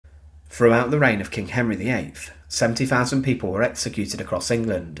Throughout the reign of King Henry VIII, 70,000 people were executed across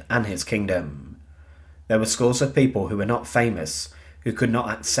England and his kingdom. There were scores of people who were not famous, who could not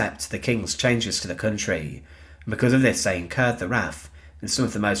accept the king's changes to the country, and because of this they incurred the wrath in some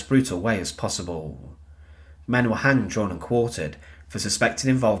of the most brutal ways possible. Men were hanged, drawn and quartered for suspected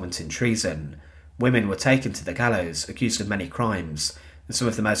involvement in treason, women were taken to the gallows accused of many crimes, and some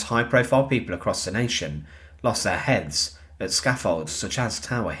of the most high-profile people across the nation lost their heads at scaffolds such as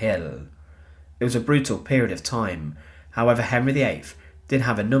Tower Hill. It was a brutal period of time. However, Henry VIII did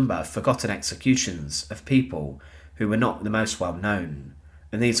have a number of forgotten executions of people who were not the most well known,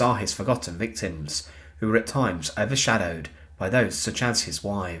 and these are his forgotten victims, who were at times overshadowed by those such as his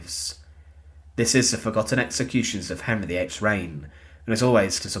wives. This is the Forgotten Executions of Henry VIII's Reign, and as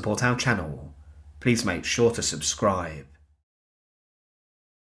always, to support our channel, please make sure to subscribe.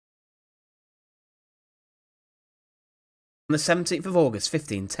 On the 17th of August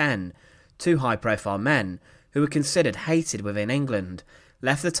 1510, two high-profile men, who were considered hated within England,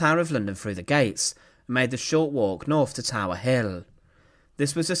 left the Tower of London through the gates and made the short walk north to Tower Hill.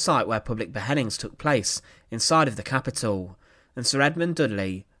 This was the site where public beheadings took place inside of the capital, and Sir Edmund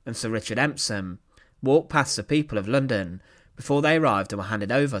Dudley and Sir Richard Empson walked past the people of London before they arrived and were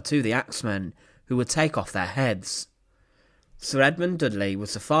handed over to the axemen, who would take off their heads. Sir Edmund Dudley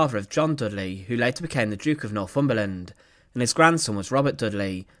was the father of John Dudley, who later became the Duke of Northumberland, and his grandson was Robert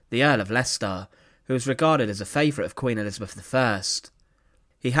Dudley, the Earl of Leicester, who was regarded as a favourite of Queen Elizabeth I.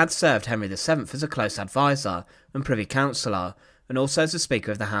 He had served Henry VII as a close adviser and Privy Councillor, and also as the Speaker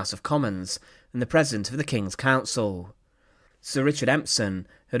of the House of Commons and the President of the King's Council. Sir Richard Empson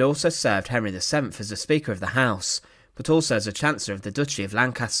had also served Henry VII as the Speaker of the House, but also as a Chancellor of the Duchy of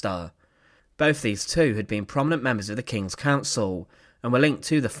Lancaster. Both these two had been prominent members of the King's Council, and were linked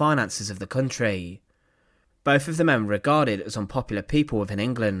to the finances of the country. Both of the men were regarded as unpopular people within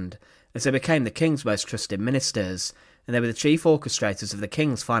England, as they became the King's most trusted ministers, and they were the chief orchestrators of the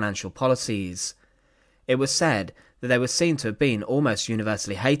King's financial policies. It was said that they were seen to have been almost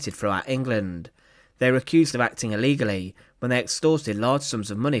universally hated throughout England. They were accused of acting illegally when they extorted large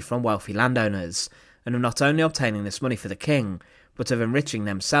sums of money from wealthy landowners, and of not only obtaining this money for the King, but of enriching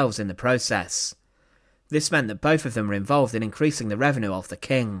themselves in the process. This meant that both of them were involved in increasing the revenue of the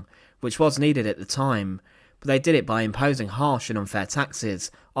King, which was needed at the time, but they did it by imposing harsh and unfair taxes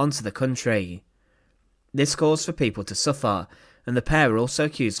onto the country. This caused for people to suffer, and the pair were also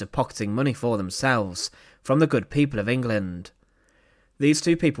accused of pocketing money for themselves from the good people of England. These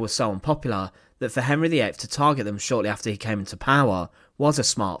two people were so unpopular that for Henry VIII to target them shortly after he came into power was a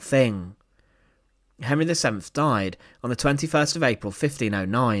smart thing. Henry VII died on the 21st of April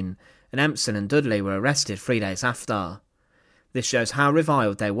 1509, and Empson and Dudley were arrested 3 days after. This shows how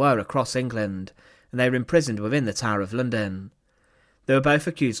reviled they were across England, and they were imprisoned within the Tower of London. They were both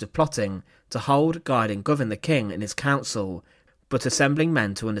accused of plotting to hold, guide and govern the King and his council, but assembling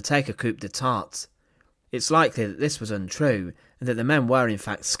men to undertake a coup d'état. It's likely that this was untrue, and that the men were in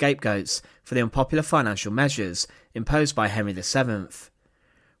fact scapegoats for the unpopular financial measures imposed by Henry VII.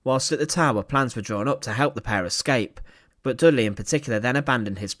 Whilst at the Tower, plans were drawn up to help the pair escape, but Dudley in particular then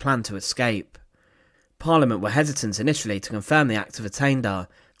abandoned his plan to escape. Parliament were hesitant initially to confirm the Act of Attainder.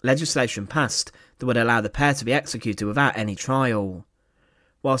 Legislation passed that would allow the pair to be executed without any trial.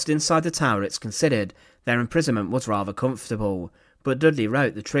 Whilst inside the Tower, it's considered their imprisonment was rather comfortable, but Dudley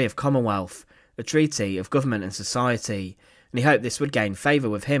wrote the Treaty of Commonwealth, a treaty of government and society, and he hoped this would gain favour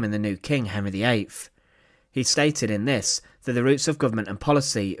with him and the new King Henry VIII. He stated in this that the roots of government and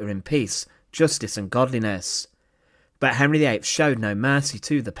policy are in peace, justice and godliness. But Henry VIII showed no mercy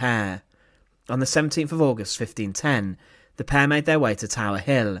to the pair. On the 17th of August 1510, the pair made their way to Tower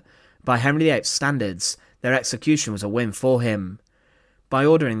Hill. By Henry VIII's standards, their execution was a win for him. By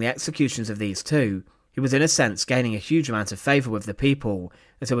ordering the executions of these two, he was in a sense gaining a huge amount of favour with the people,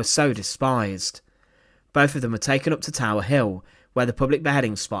 as they were so despised. Both of them were taken up to Tower Hill, where the public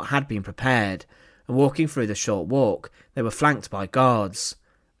beheading spot had been prepared, and walking through the short walk, they were flanked by guards.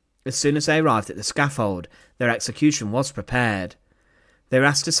 As soon as they arrived at the scaffold, their execution was prepared. They were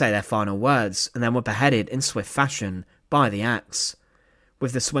asked to say their final words, and then were beheaded in swift fashion by the axe.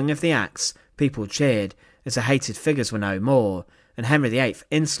 With the swing of the axe, people cheered, as the hated figures were no more, and Henry VIII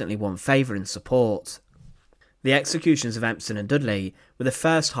instantly won favour and support. The executions of Empson and Dudley were the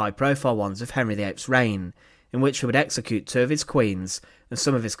first high-profile ones of Henry VIII's reign, in which he would execute two of his queens and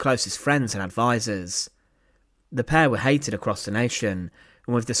some of his closest friends and advisers. The pair were hated across the nation,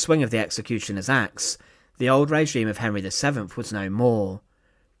 and with the swing of the executioner's axe, the old regime of Henry VII was no more.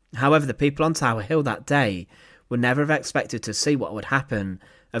 However, the people on Tower Hill that day would never have expected to see what would happen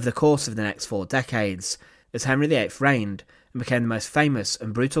over the course of the next 4 decades, as Henry VIII reigned and became the most famous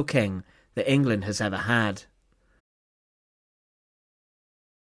and brutal king that England has ever had.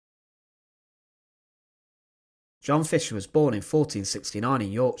 John Fisher was born in 1469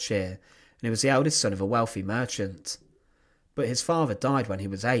 in Yorkshire, and he was the eldest son of a wealthy merchant. But his father died when he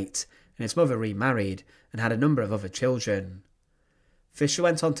was 8, and his mother remarried and had a number of other children. Fisher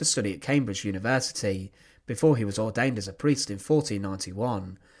went on to study at Cambridge University before he was ordained as a priest in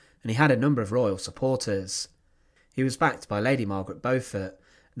 1491, and he had a number of royal supporters. He was backed by Lady Margaret Beaufort,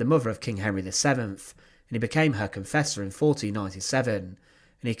 the mother of King Henry VII, and he became her confessor in 1497,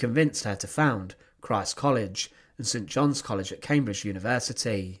 and he convinced her to found Christ's College and St John's College at Cambridge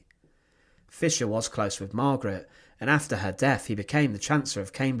University. Fisher was close with Margaret, and after her death he became the Chancellor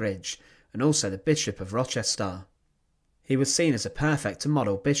of Cambridge and also the Bishop of Rochester. He was seen as a perfect and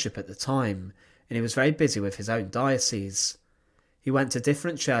model bishop at the time, and he was very busy with his own diocese. He went to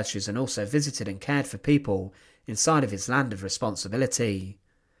different churches and also visited and cared for people inside of his land of responsibility.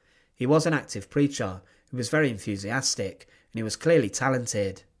 He was an active preacher who was very enthusiastic, and he was clearly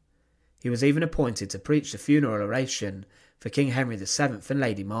talented. He was even appointed to preach the funeral oration for King Henry VII and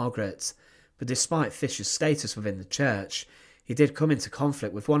Lady Margaret, but despite Fisher's status within the church, he did come into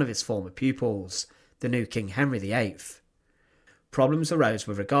conflict with one of his former pupils, the new King Henry VIII. Problems arose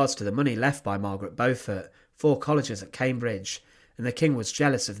with regards to the money left by Margaret Beaufort for colleges at Cambridge, and the king was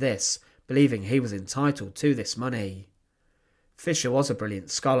jealous of this, believing he was entitled to this money. Fisher was a brilliant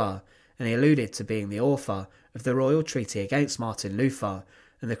scholar, and he alluded to being the author of the Royal Treaty against Martin Luther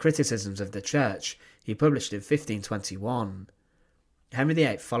and the criticisms of the church he published in 1521. Henry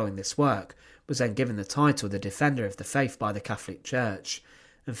VIII, following this work, was then given the title the Defender of the Faith by the Catholic Church,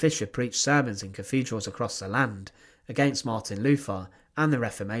 and Fisher preached sermons in cathedrals across the land against Martin Luther and the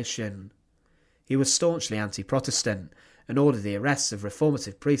Reformation. He was staunchly anti-Protestant and ordered the arrests of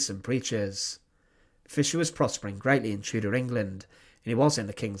reformative priests and preachers. Fisher was prospering greatly in Tudor England, and he was in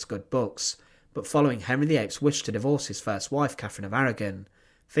the king's good books, but following Henry VIII's wish to divorce his first wife, Catherine of Aragon,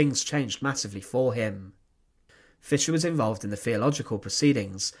 things changed massively for him. Fisher was involved in the theological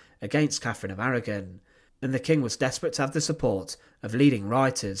proceedings against Catherine of Aragon, and the king was desperate to have the support of leading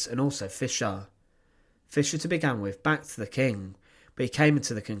writers and also Fisher. Fisher, to begin with, backed the king, but he came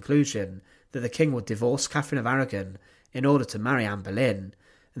into the conclusion that the king would divorce Catherine of Aragon in order to marry Anne Boleyn,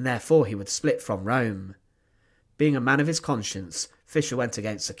 and therefore he would split from Rome. Being a man of his conscience, Fisher went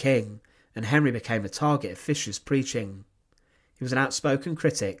against the king, and Henry became a target of Fisher's preaching. He was an outspoken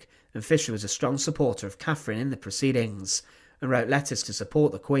critic, and Fisher was a strong supporter of Catherine in the proceedings, and wrote letters to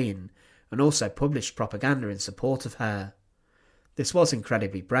support the Queen, and also published propaganda in support of her. This was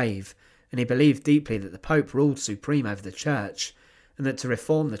incredibly brave, and he believed deeply that the Pope ruled supreme over the Church, and that to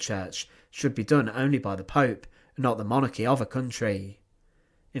reform the Church should be done only by the Pope, and not the monarchy of a country.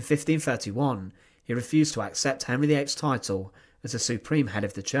 In 1531, he refused to accept Henry VIII's title as the supreme head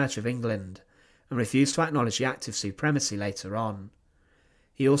of the Church of England, and refused to acknowledge the active supremacy later on.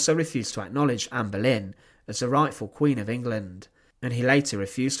 He also refused to acknowledge Anne Boleyn as the rightful Queen of England, and he later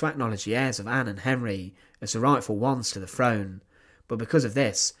refused to acknowledge the heirs of Anne and Henry as the rightful ones to the throne, but because of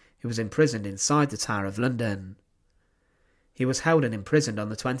this, he was imprisoned inside the Tower of London. He was held and imprisoned on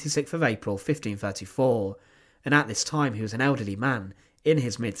the 26th of April 1534, and at this time he was an elderly man in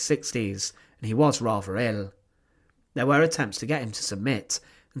his mid-60s, and he was rather ill. There were attempts to get him to submit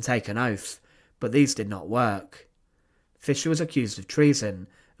and take an oath, but these did not work. Fisher was accused of treason,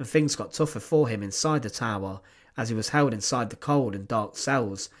 and things got tougher for him inside the tower, as he was held inside the cold and dark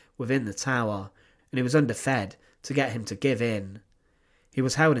cells within the tower, and he was underfed to get him to give in. He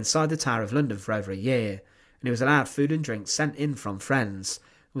was held inside the Tower of London for over a year, and he was allowed food and drink sent in from friends,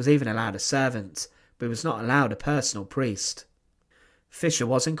 and was even allowed a servant, but he was not allowed a personal priest. Fisher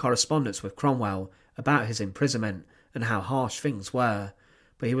was in correspondence with Cromwell about his imprisonment and how harsh things were,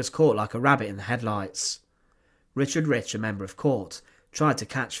 but he was caught like a rabbit in the headlights. Richard Rich, a member of court, tried to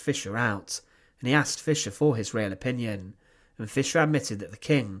catch Fisher out, and he asked Fisher for his real opinion, and Fisher admitted that the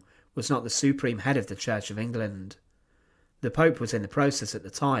king was not the supreme head of the Church of England. The Pope was in the process at the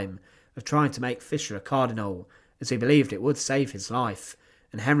time of trying to make Fisher a cardinal, as he believed it would save his life,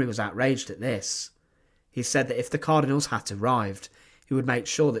 and Henry was outraged at this. He said that if the cardinal's hat arrived, he would make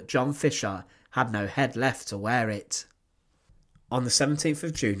sure that John Fisher had no head left to wear it. On the 17th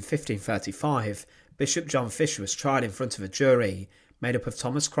of June 1535, Bishop John Fisher was tried in front of a jury made up of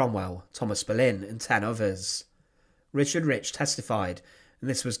Thomas Cromwell, Thomas Boleyn and 10 others. Richard Rich testified, and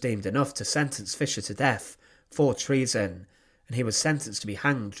this was deemed enough to sentence Fisher to death for treason, and he was sentenced to be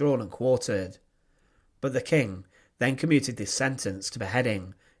hanged, drawn and quartered. But the king then commuted this sentence to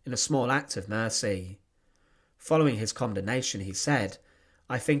beheading in a small act of mercy. Following his condemnation, he said,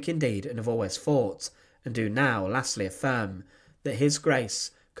 "I think indeed, and have always thought, and do now lastly affirm that his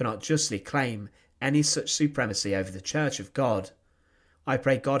grace cannot justly claim any such supremacy over the Church of God. I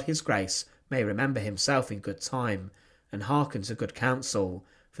pray God his grace may remember himself in good time, and hearken to good counsel,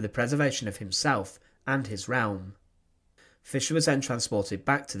 for the preservation of himself and his realm. Fisher was then transported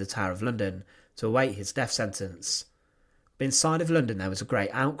back to the Tower of London to await his death sentence. But inside of London there was a great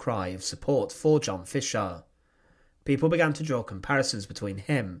outcry of support for John Fisher. People began to draw comparisons between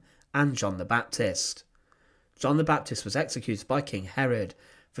him and John the Baptist. John the Baptist was executed by King Herod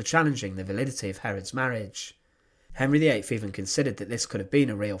for challenging the validity of Herod's marriage. Henry VIII even considered that this could have been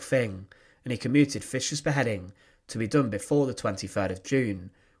a real thing, and he commuted Fisher's beheading to be done before the 23rd of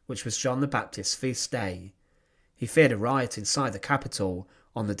June, which was John the Baptist's feast day. He feared a riot inside the capital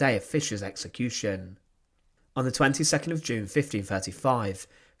on the day of Fisher's execution. On the 22nd of June 1535,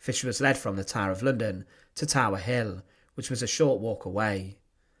 Fisher was led from the Tower of London to Tower Hill, which was a short walk away.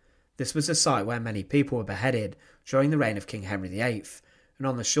 This was a site where many people were beheaded during the reign of King Henry VIII, and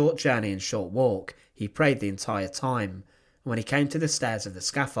on the short journey and short walk he prayed the entire time, and when he came to the stairs of the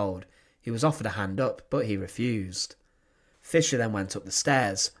scaffold he was offered a hand up, but he refused. Fisher then went up the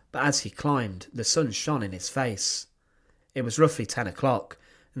stairs, but as he climbed the sun shone in his face. It was roughly 10 o'clock,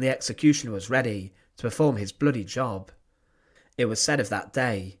 and the executioner was ready to perform his bloody job. It was said of that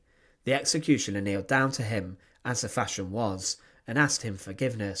day, the executioner kneeled down to him, as the fashion was, and asked him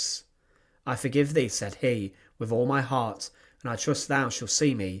forgiveness. I forgive thee, said he, with all my heart, and I trust thou shalt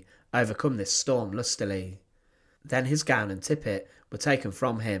see me overcome this storm lustily. Then his gown and tippet were taken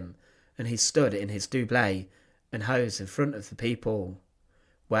from him, and he stood in his doublet and hose in front of the people,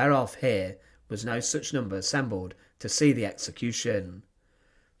 whereof here was no such number assembled to see the execution.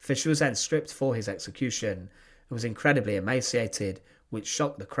 Fisher was then stripped for his execution, and was incredibly emaciated, which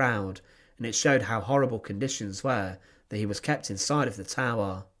shocked the crowd, and it showed how horrible conditions were that he was kept inside of the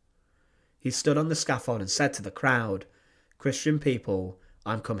tower. He stood on the scaffold and said to the crowd, Christian people,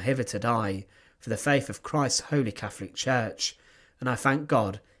 I am come hither to die, for the faith of Christ's holy Catholic Church, and I thank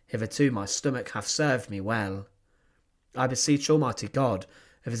God, hitherto my stomach hath served me well. I beseech Almighty God,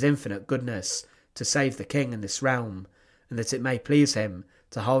 of his infinite goodness, to save the king and this realm, and that it may please him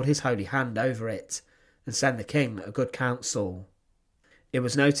to hold his holy hand over it, and send the king a good counsel. It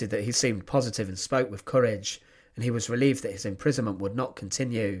was noted that he seemed positive and spoke with courage, and he was relieved that his imprisonment would not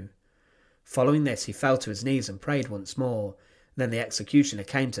continue. Following this he fell to his knees and prayed once more, and then the executioner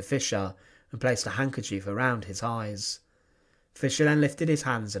came to Fisher and placed a handkerchief around his eyes. Fisher then lifted his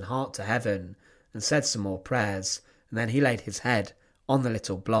hands and heart to heaven, and said some more prayers, and then he laid his head on the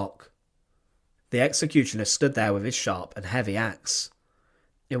little block. The executioner stood there with his sharp and heavy axe.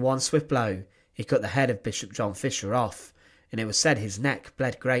 In one swift blow he cut the head of Bishop John Fisher off, and it was said his neck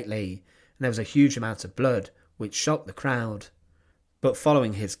bled greatly, and there was a huge amount of blood, which shocked the crowd. But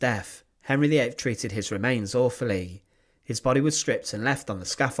following his death, Henry VIII treated his remains awfully. His body was stripped and left on the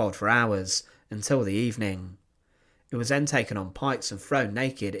scaffold for hours, until the evening. It was then taken on pikes and thrown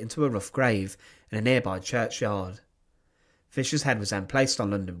naked into a rough grave in a nearby churchyard. Fisher's head was then placed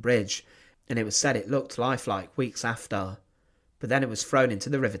on London Bridge, and it was said it looked lifelike weeks after, but then it was thrown into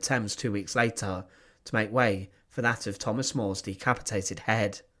the River Thames 2 weeks later to make way for that of Thomas More's decapitated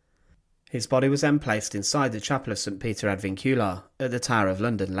head. His body was then placed inside the chapel of St. Peter ad Vincula at the Tower of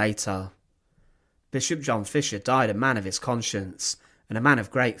London later. Bishop John Fisher died a man of his conscience and a man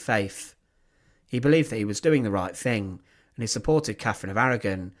of great faith. He believed that he was doing the right thing, and he supported Catherine of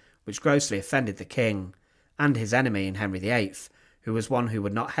Aragon, which grossly offended the king, and his enemy in Henry VIII, who was one who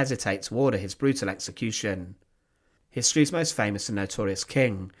would not hesitate to order his brutal execution. History's most famous and notorious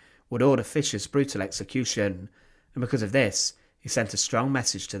king would order Fisher's brutal execution, and because of this, he sent a strong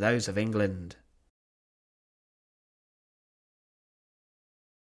message to those of England.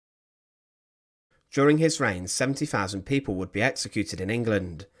 During his reign, 70,000 people would be executed in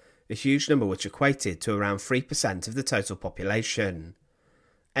England, a huge number which equated to around 3% of the total population.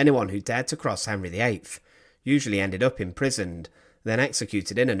 Anyone who dared to cross Henry VIII usually ended up imprisoned, then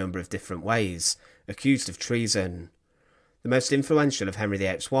executed in a number of different ways, accused of treason. The most influential of Henry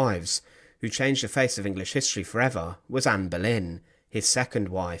VIII's wives, who changed the face of English history forever, was Anne Boleyn, his second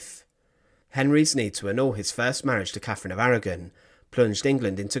wife. Henry's need to annul his first marriage to Catherine of Aragon plunged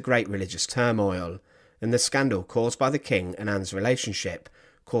England into great religious turmoil, and the scandal caused by the king and Anne's relationship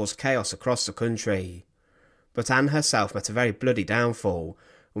caused chaos across the country. But Anne herself met a very bloody downfall,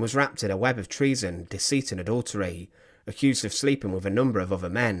 and was wrapped in a web of treason, deceit and adultery, accused of sleeping with a number of other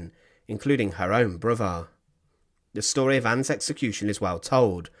men, including her own brother. The story of Anne's execution is well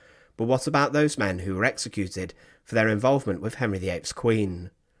told, but what about those men who were executed for their involvement with Henry VIII's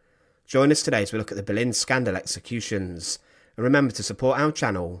queen? Join us today as we look at the Boleyn scandal executions, and remember to support our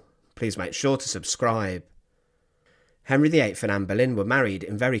channel, please make sure to subscribe. Henry VIII and Anne Boleyn were married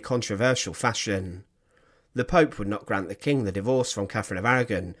in very controversial fashion. The Pope would not grant the King the divorce from Catherine of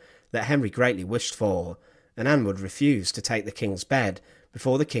Aragon that Henry greatly wished for, and Anne would refuse to take the King's bed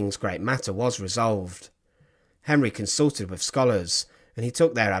before the King's great matter was resolved. Henry consulted with scholars, and he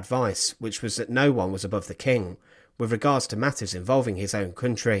took their advice, which was that no one was above the King with regards to matters involving his own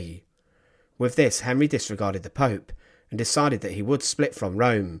country. With this, Henry disregarded the Pope and decided that he would split from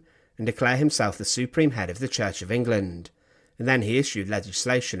Rome and declare himself the supreme head of the Church of England, and then he issued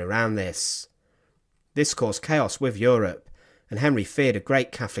legislation around this. This caused chaos with Europe, and Henry feared a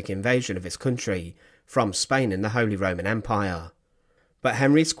great Catholic invasion of his country from Spain and the Holy Roman Empire. But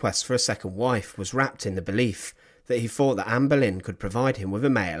Henry's quest for a second wife was wrapped in the belief that he thought that Anne Boleyn could provide him with a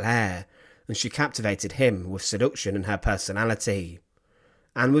male heir, and she captivated him with seduction and her personality.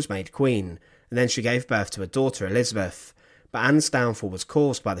 Anne was made queen, and then she gave birth to a daughter, Elizabeth, but Anne's downfall was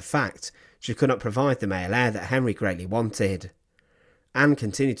caused by the fact she could not provide the male heir that Henry greatly wanted. Anne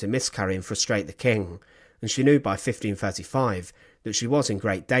continued to miscarry and frustrate the king, and she knew by 1535 that she was in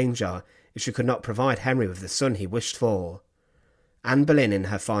great danger if she could not provide Henry with the son he wished for. Anne Boleyn in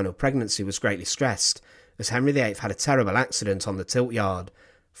her final pregnancy was greatly stressed, as Henry VIII had a terrible accident on the tilt yard,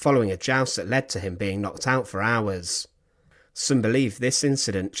 following a joust that led to him being knocked out for hours. Some believe this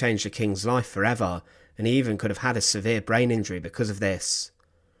incident changed the king's life forever, and he even could have had a severe brain injury because of this.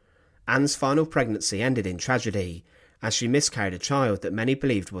 Anne's final pregnancy ended in tragedy, as she miscarried a child that many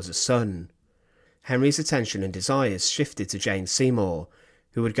believed was a son. Henry's attention and desires shifted to Jane Seymour,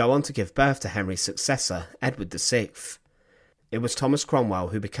 who would go on to give birth to Henry's successor, Edward VI. It was Thomas Cromwell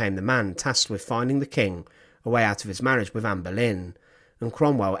who became the man tasked with finding the king a way out of his marriage with Anne Boleyn, and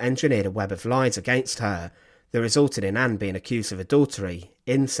Cromwell engineered a web of lies against her that resulted in Anne being accused of adultery,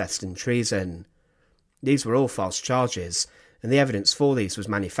 incest and treason. These were all false charges, and the evidence for these was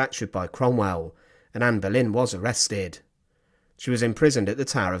manufactured by Cromwell, and Anne Boleyn was arrested. She was imprisoned at the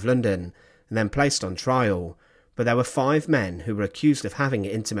Tower of London, and then placed on trial, but there were 5 men who were accused of having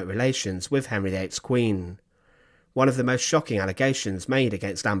intimate relations with Henry VIII's queen. One of the most shocking allegations made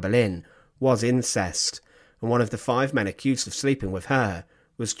against Anne Boleyn was incest, and one of the 5 men accused of sleeping with her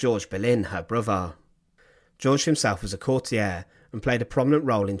was George Boleyn, her brother. George himself was a courtier and played a prominent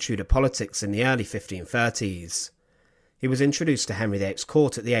role in Tudor politics in the early 1530s. He was introduced to Henry VIII's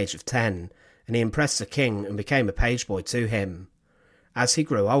court at the age of 10, and he impressed the king and became a page boy to him. As he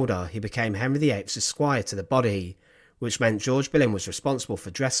grew older, he became Henry VIII's esquire to the body, which meant George Boleyn was responsible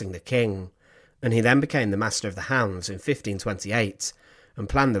for dressing the king, and he then became the master of the hounds in 1528 and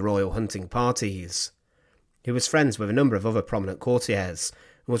planned the royal hunting parties. He was friends with a number of other prominent courtiers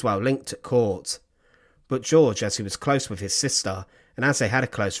and was well linked at court. But George, as he was close with his sister and as they had a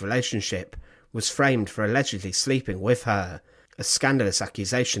close relationship, was framed for allegedly sleeping with her, a scandalous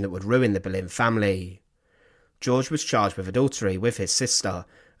accusation that would ruin the Boleyn family. George was charged with adultery with his sister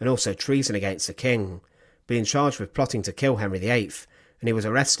and also treason against the king, being charged with plotting to kill Henry VIII, and he was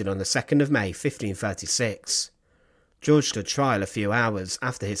arrested on the 2nd of May 1536. George stood trial a few hours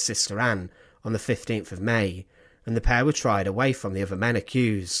after his sister Anne on the 15th of May, and the pair were tried away from the other men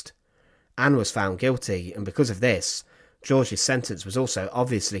accused. Anne was found guilty, and because of this, George's sentence was also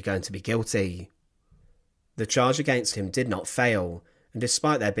obviously going to be guilty. The charge against him did not fail, and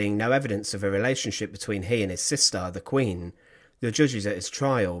despite there being no evidence of a relationship between he and his sister, the Queen, the judges at his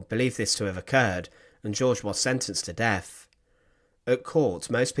trial believed this to have occurred, and George was sentenced to death. At court,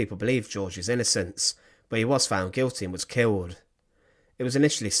 most people believed George's innocence, but he was found guilty and was killed. It was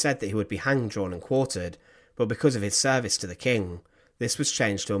initially said that he would be hanged, drawn and quartered, but because of his service to the king, this was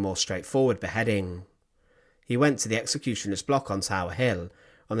changed to a more straightforward beheading. He went to the executioner's block on Tower Hill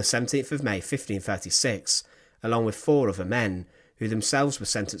on the 17th of May 1536, along with 4 other men, who themselves were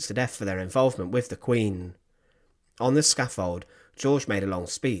sentenced to death for their involvement with the Queen. On the scaffold, George made a long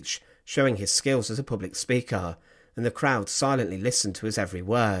speech, showing his skills as a public speaker, and the crowd silently listened to his every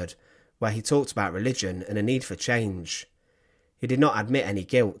word, where he talked about religion and a need for change. He did not admit any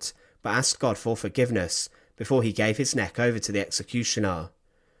guilt, but asked God for forgiveness before he gave his neck over to the executioner.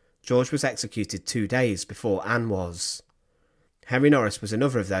 George was executed 2 days before Anne was. Henry Norris was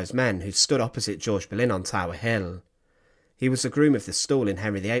another of those men who stood opposite George Boleyn on Tower Hill. He was the groom of the stool in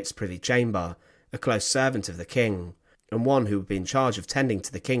Henry VIII's privy chamber, a close servant of the king, and one who would be in charge of tending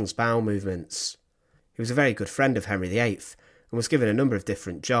to the king's bowel movements. He was a very good friend of Henry VIII, and was given a number of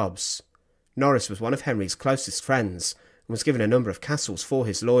different jobs. Norris was one of Henry's closest friends, and was given a number of castles for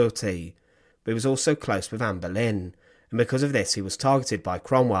his loyalty, but he was also close with Anne Boleyn, and because of this he was targeted by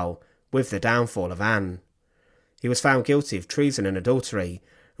Cromwell, with the downfall of Anne. He was found guilty of treason and adultery,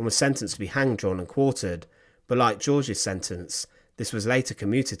 and was sentenced to be hanged, drawn and quartered, but like George's sentence, This was later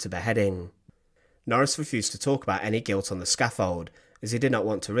commuted to beheading. Norris refused to talk about any guilt on the scaffold, as he did not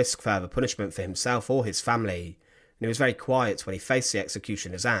want to risk further punishment for himself or his family, and he was very quiet when he faced the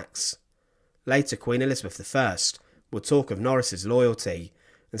executioner's axe. Later, Queen Elizabeth I would talk of Norris's loyalty,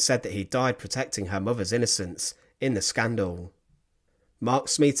 and said that he died protecting her mother's innocence in the scandal. Mark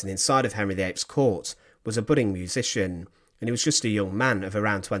Smeaton, inside of Henry VIII's court, was a budding musician, and he was just a young man of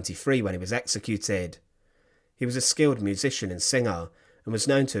around 23 when he was executed. He was a skilled musician and singer, and was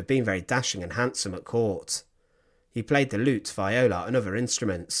known to have been very dashing and handsome at court. He played the lute, viola and other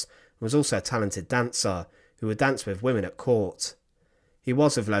instruments, and was also a talented dancer who would dance with women at court. He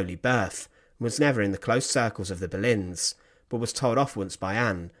was of lowly birth, and was never in the close circles of the Boleyns, but was told off once by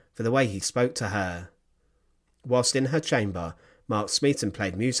Anne for the way he spoke to her. Whilst in her chamber, Mark Smeaton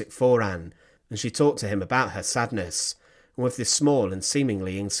played music for Anne, and she talked to him about her sadness, and with this small and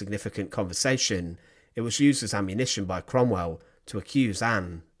seemingly insignificant conversation, it was used as ammunition by Cromwell to accuse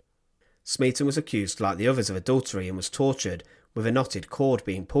Anne. Smeaton was accused like the others of adultery and was tortured with a knotted cord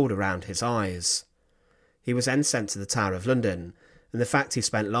being pulled around his eyes. He was then sent to the Tower of London, and the fact he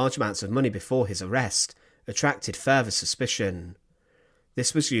spent large amounts of money before his arrest attracted further suspicion.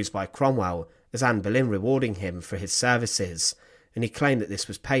 This was used by Cromwell as Anne Boleyn rewarding him for his services, and he claimed that this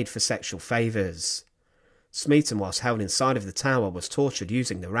was paid for sexual favours. Smeaton, whilst held inside of the tower, was tortured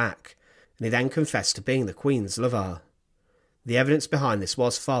using the rack, and he then confessed to being the Queen's lover. The evidence behind this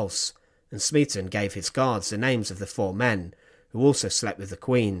was false, and Smeaton gave his guards the names of the 4 men who also slept with the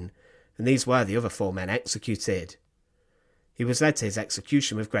Queen, and these were the other 4 men executed. He was led to his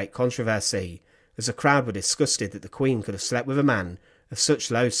execution with great controversy, as the crowd were disgusted that the Queen could have slept with a man of such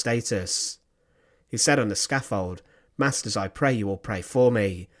low status. He said on the scaffold, "Masters, I pray you all pray for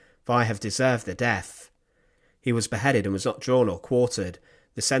me, for I have deserved the death." He was beheaded and was not drawn or quartered,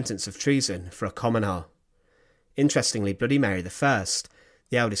 the sentence of treason for a commoner. Interestingly, Bloody Mary I,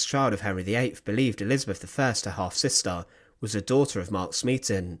 the eldest child of Henry VIII, believed Elizabeth I, her half-sister, was a daughter of Mark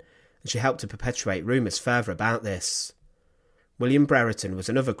Smeaton, and she helped to perpetuate rumours further about this. William Brereton was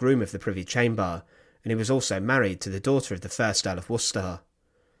another groom of the Privy Chamber, and he was also married to the daughter of the first Earl of Worcester.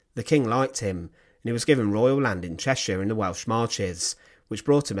 The king liked him, and he was given royal land in Cheshire in the Welsh Marches, which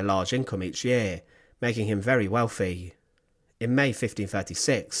brought him a large income each year, making him very wealthy. In May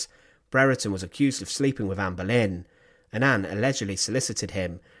 1536, Brereton was accused of sleeping with Anne Boleyn, and Anne allegedly solicited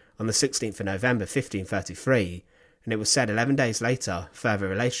him on the 16th of November 1533, and it was said 11 days later further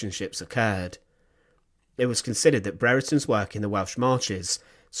relationships occurred. It was considered that Brereton's work in the Welsh Marches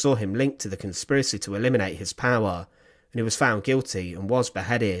saw him linked to the conspiracy to eliminate his power, and he was found guilty and was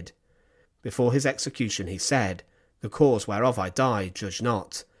beheaded. Before his execution he said, "The cause whereof I die judge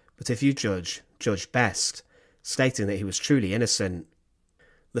not, but if you judge, judge best," stating that he was truly innocent.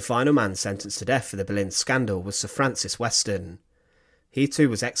 The final man sentenced to death for the Boleyn scandal was Sir Francis Weston. He too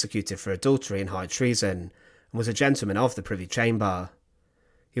was executed for adultery and high treason, and was a gentleman of the Privy Chamber.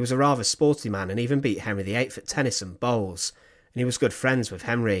 He was a rather sporty man and even beat Henry VIII at tennis and bowls, and he was good friends with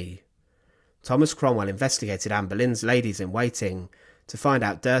Henry. Thomas Cromwell investigated Anne Boleyn's ladies-in-waiting to find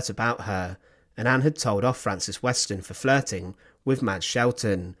out dirt about her, and Anne had told off Francis Weston for flirting with Madge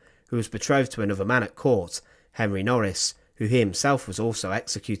Shelton, who was betrothed to another man at court, Henry Norris, who he himself was also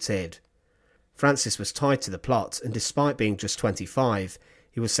executed. Francis was tied to the plot, and despite being just 25,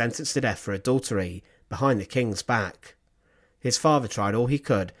 he was sentenced to death for adultery behind the king's back. His father tried all he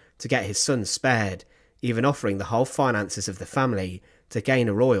could to get his son spared, even offering the whole finances of the family to gain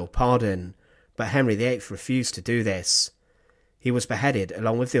a royal pardon, but Henry VIII refused to do this. He was beheaded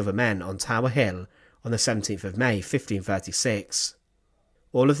along with the other men on Tower Hill on the 17th of May 1536.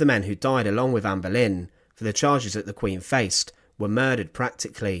 All of the men who died along with Anne Boleyn for the charges that the Queen faced were murdered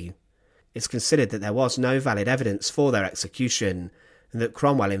practically. It's considered that there was no valid evidence for their execution, and that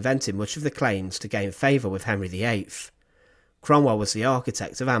Cromwell invented much of the claims to gain favour with Henry VIII. Cromwell was the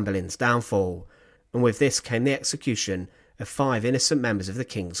architect of Anne Boleyn's downfall, and with this came the execution of 5 innocent members of the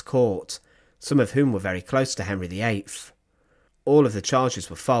King's court, some of whom were very close to Henry VIII. All of the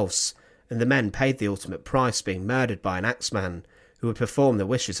charges were false, and the men paid the ultimate price, being murdered by an axeman who would perform the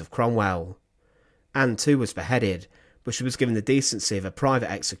wishes of Cromwell. Anne too was beheaded, but she was given the decency of a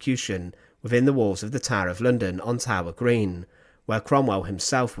private execution within the walls of the Tower of London on Tower Green, where Cromwell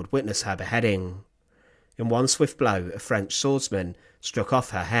himself would witness her beheading. In one swift blow, a French swordsman struck off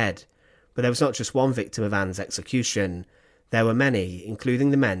her head, but there was not just one victim of Anne's execution. There were many,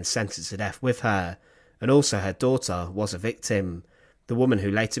 including the men sentenced to death with her, and also her daughter was a victim, the woman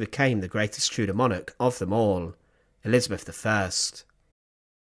who later became the greatest Tudor monarch of them all, Elizabeth I.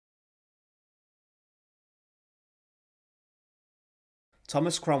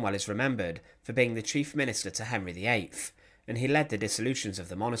 Thomas Cromwell is remembered for being the chief minister to Henry VIII, and he led the dissolutions of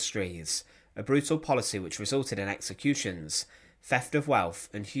the monasteries, a brutal policy which resulted in executions, theft of wealth,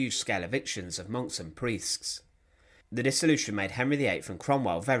 and huge-scale evictions of monks and priests. The dissolution made Henry VIII and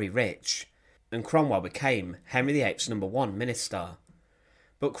Cromwell very rich, and Cromwell became Henry VIII's #1 minister.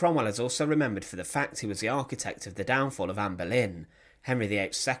 But Cromwell is also remembered for the fact he was the architect of the downfall of Anne Boleyn, Henry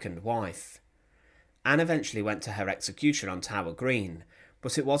VIII's second wife. Anne eventually went to her execution on Tower Green,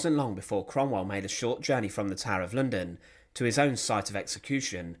 but it wasn't long before Cromwell made a short journey from the Tower of London to his own site of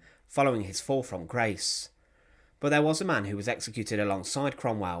execution, following his fall from grace. But there was a man who was executed alongside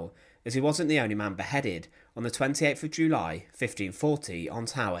Cromwell, as he wasn't the only man beheaded on the 28th of July 1540 on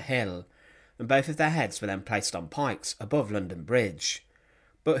Tower Hill, and both of their heads were then placed on pikes above London Bridge.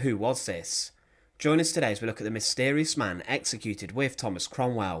 But who was this? Join us today as we look at the mysterious man executed with Thomas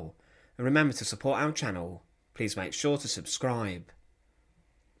Cromwell, and remember to support our channel. Please make sure to subscribe.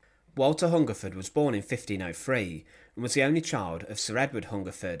 Walter Hungerford was born in 1503 and was the only child of Sir Edward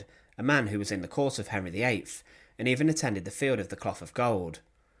Hungerford, a man who was in the court of Henry VIII and even attended the Field of the Cloth of Gold.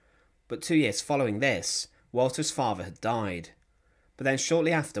 But 2 years following this, Walter's father had died. But then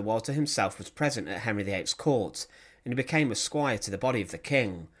shortly after, Walter himself was present at Henry VIII's court, and he became a squire to the body of the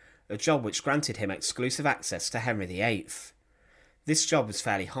king, a job which granted him exclusive access to Henry VIII. This job was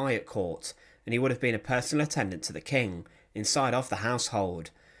fairly high at court, and he would have been a personal attendant to the king, inside of the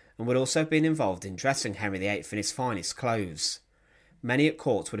household, and would also have been involved in dressing Henry VIII in his finest clothes. Many at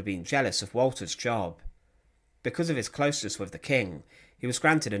court would have been jealous of Walter's job. Because of his closeness with the king, he was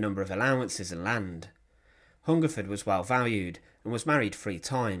granted a number of allowances and land. Hungerford was well valued and was married 3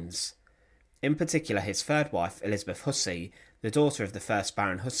 times. In particular, his third wife, Elizabeth Hussey, the daughter of the first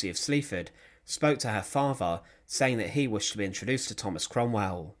Baron Hussey of Sleaford, spoke to her father, saying that he wished to be introduced to Thomas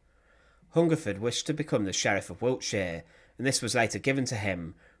Cromwell. Hungerford wished to become the Sheriff of Wiltshire, and this was later given to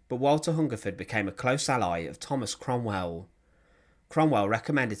him, but Walter Hungerford became a close ally of Thomas Cromwell. Cromwell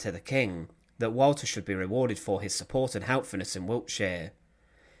recommended to the king that Walter should be rewarded for his support and helpfulness in Wiltshire.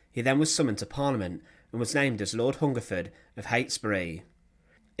 He then was summoned to Parliament and was named as Lord Hungerford of Heytesbury.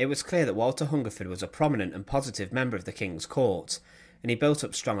 It was clear that Walter Hungerford was a prominent and positive member of the king's court, and he built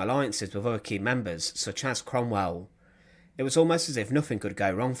up strong alliances with other key members such as Cromwell. It was almost as if nothing could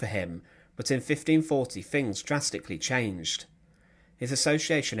go wrong for him, but in 1540 things drastically changed. His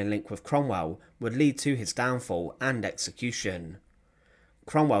association and link with Cromwell would lead to his downfall and execution.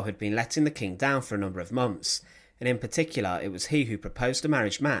 Cromwell had been letting the king down for a number of months, and in particular it was he who proposed a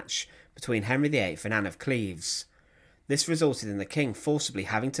marriage match between Henry VIII and Anne of Cleves. This resulted in the king forcibly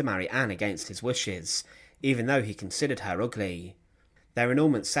having to marry Anne against his wishes, even though he considered her ugly. Their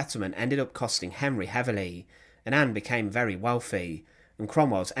annulment settlement ended up costing Henry heavily, and Anne became very wealthy, and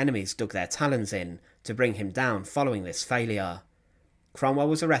Cromwell's enemies dug their talons in to bring him down following this failure. Cromwell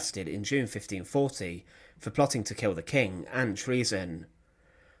was arrested in June 1540 for plotting to kill the king and treason.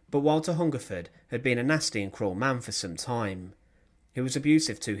 But Walter Hungerford had been a nasty and cruel man for some time. He was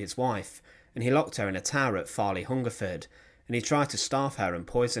abusive to his wife, and he locked her in a tower at Farley Hungerford, and he tried to starve her and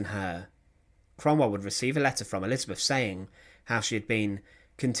poison her. Cromwell would receive a letter from Elizabeth saying how she had been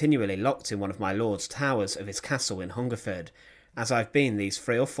continually locked in one of my lord's towers of his castle in Hungerford, as I've been these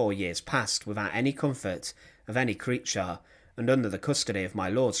 3 or 4 years past without any comfort of any creature, and under the custody of my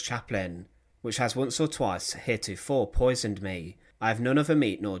lord's chaplain, which has once or twice heretofore poisoned me. I have none other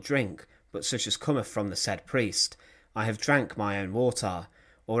meat nor drink, but such as cometh from the said priest. I have drank my own water,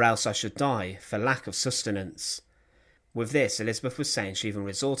 or else I should die for lack of sustenance. With this, Elizabeth was saying she even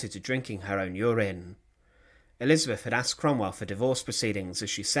resorted to drinking her own urine. Elizabeth had asked Cromwell for divorce proceedings, as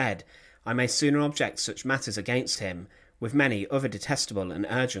she said, I may sooner object such matters against him, with many other detestable and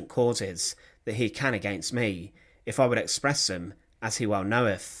urgent causes, that he can against me, if I would express them, as he well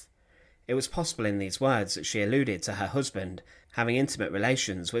knoweth. It was possible in these words that she alluded to her husband having intimate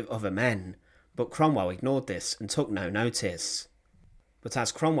relations with other men, but Cromwell ignored this and took no notice. But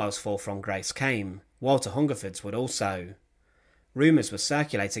as Cromwell's fall from grace came, Walter Hungerford's would also. Rumours were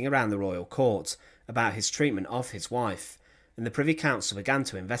circulating around the royal court about his treatment of his wife, and the Privy Council began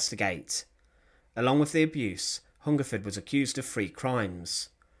to investigate. Along with the abuse, Hungerford was accused of 3 crimes.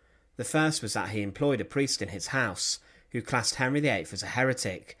 The first was that he employed a priest in his house, who classed Henry VIII as a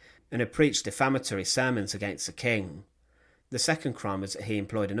heretic, and had preached defamatory sermons against the king. The second crime was that he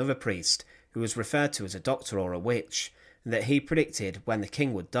employed another priest, who was referred to as a doctor or a witch, and that he predicted when the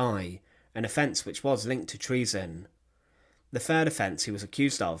king would die, an offence which was linked to treason. The third offence he was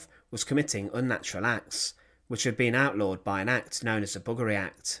accused of was committing unnatural acts, which had been outlawed by an act known as the Buggery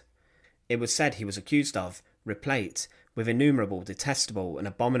Act. It was said he was accused of, replete, with innumerable detestable and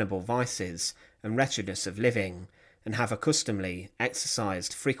abominable vices and wretchedness of living, and have accustomedly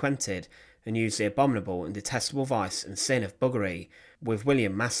exercised, frequented, and used the abominable and detestable vice and sin of buggery with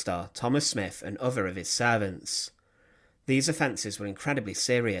William Master, Thomas Smith, and other of his servants. These offences were incredibly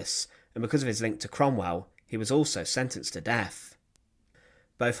serious, and because of his link to Cromwell, he was also sentenced to death.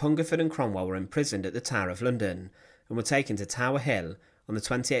 Both Hungerford and Cromwell were imprisoned at the Tower of London, and were taken to Tower Hill on the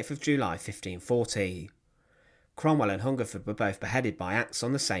 28th of July 1540. Cromwell and Hungerford were both beheaded by axe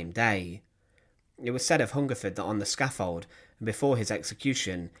on the same day. It was said of Hungerford that on the scaffold, and before his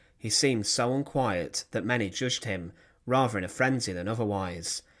execution, he seemed so unquiet that many judged him rather in a frenzy than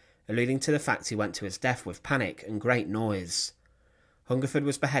otherwise, alluding to the fact he went to his death with panic and great noise. Hungerford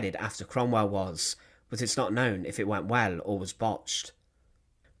was beheaded after Cromwell was, but it's not known if it went well or was botched.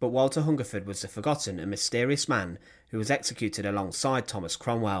 But Walter Hungerford was the forgotten and mysterious man who was executed alongside Thomas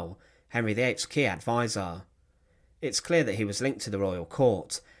Cromwell, Henry VIII's key advisor. It's clear that he was linked to the royal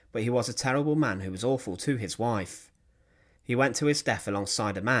court, but he was a terrible man who was awful to his wife. He went to his death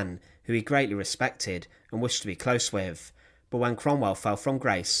alongside a man who he greatly respected and wished to be close with, but when Cromwell fell from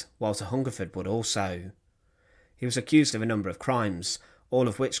grace, Walter Hungerford would also. He was accused of a number of crimes, all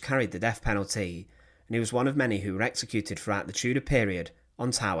of which carried the death penalty, and he was one of many who were executed throughout the Tudor period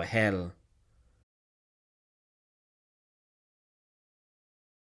on Tower Hill.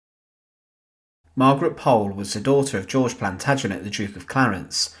 Margaret Pole was the daughter of George Plantagenet, the Duke of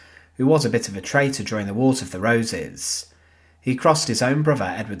Clarence, who was a bit of a traitor during the Wars of the Roses. He crossed his own brother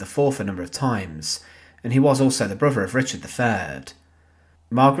Edward IV a number of times, and he was also the brother of Richard III.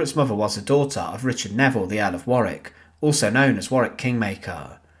 Margaret's mother was the daughter of Richard Neville, the Earl of Warwick, also known as Warwick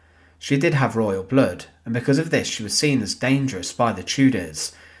Kingmaker. She did have royal blood, and because of this she was seen as dangerous by the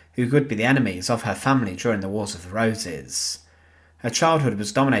Tudors, who could be the enemies of her family during the Wars of the Roses. Her childhood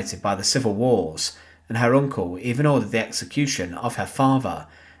was dominated by the civil wars, and her uncle even ordered the execution of her father,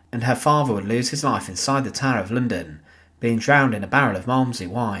 and her father would lose his life inside the Tower of London, being drowned in a barrel of Malmsey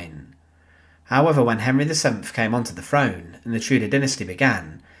wine. However, when Henry VII came onto the throne and the Tudor dynasty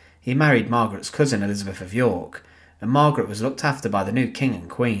began, he married Margaret's cousin Elizabeth of York, and Margaret was looked after by the new king and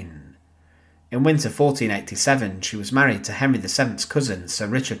queen. In winter 1487 she was married to Henry VII's cousin Sir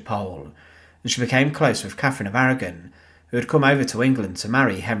Richard Pole, and she became close with Catherine of Aragon, who had come over to England to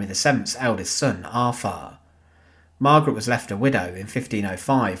marry Henry VII's eldest son Arthur. Margaret was left a widow in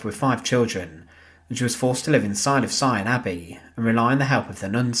 1505 with 5 children, and she was forced to live inside of Sion Abbey and rely on the help of the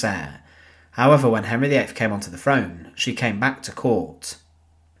nuns there. However, when Henry VIII came onto the throne, she came back to court.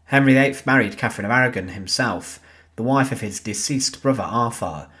 Henry VIII married Catherine of Aragon himself, the wife of his deceased brother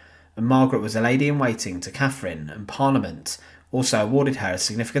Arthur, and Margaret was a lady-in-waiting to Catherine, and Parliament also awarded her a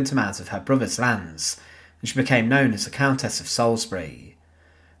significant amount of her brother's lands, and she became known as the Countess of Salisbury.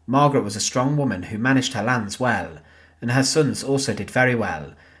 Margaret was a strong woman who managed her lands well, and her sons also did very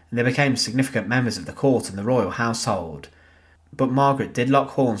well, and they became significant members of the court and the royal household. But Margaret did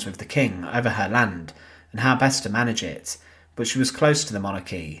lock horns with the king over her land and how best to manage it, but she was close to the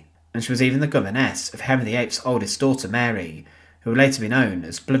monarchy, and she was even the governess of Henry VIII's oldest daughter Mary, who would later be known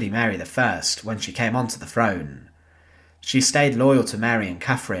as Bloody Mary I when she came onto the throne. She stayed loyal to Mary and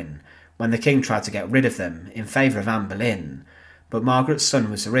Catherine when the king tried to get rid of them in favour of Anne Boleyn, but Margaret's son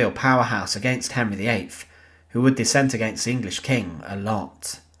was a real powerhouse against Henry VIII, who would dissent against the English king a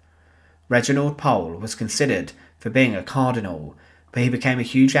lot. Reginald Pole was considered for being a cardinal, but he became a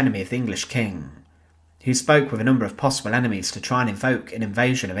huge enemy of the English king. He spoke with a number of possible enemies to try and invoke an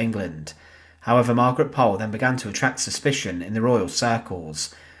invasion of England. However, Margaret Pole then began to attract suspicion in the royal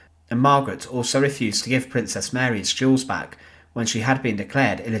circles, and Margaret also refused to give Princess Mary's jewels back when she had been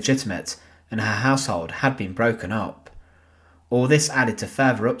declared illegitimate and her household had been broken up. All this added to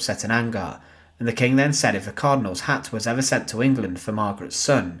further upset and anger, and the king then said if the cardinal's hat was ever sent to England for Margaret's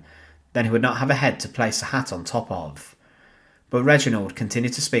son, then he would not have a head to place the hat on top of. But Reginald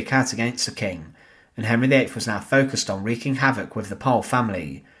continued to speak out against the king, and Henry VIII was now focused on wreaking havoc with the Pole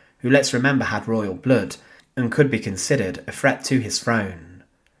family, who, let's remember, had royal blood and could be considered a threat to his throne.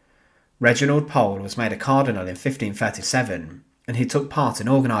 Reginald Pole was made a cardinal in 1537, and he took part in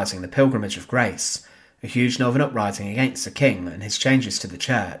organising the Pilgrimage of Grace, a huge northern uprising against the king and his changes to the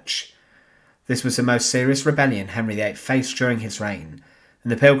church. This was the most serious rebellion Henry VIII faced during his reign,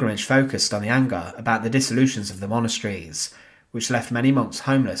 and the pilgrimage focused on the anger about the dissolutions of the monasteries, which left many monks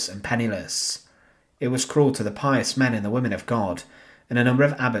homeless and penniless. It was cruel to the pious men and the women of God, and a number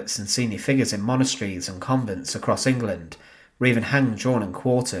of abbots and senior figures in monasteries and convents across England were even hanged, drawn and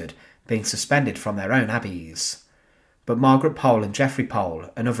quartered, being suspended from their own abbeys. But Margaret Pole and Geoffrey Pole,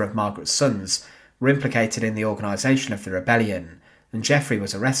 another of Margaret's sons, were implicated in the organisation of the rebellion, and Geoffrey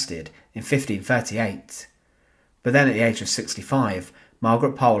was arrested in 1538. But then at the age of 65,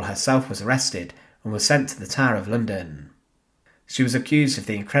 Margaret Pole herself was arrested and was sent to the Tower of London. She was accused of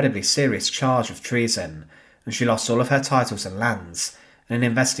the incredibly serious charge of treason, and she lost all of her titles and lands, and an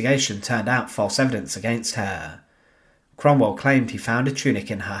investigation turned out false evidence against her. Cromwell claimed he found a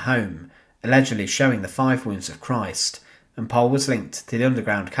tunic in her home, allegedly showing the 5 wounds of Christ, and Pole was linked to the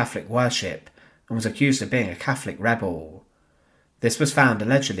underground Catholic worship and was accused of being a Catholic rebel. This was found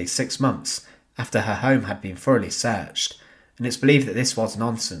allegedly 6 months after her home had been thoroughly searched, and it's believed that this was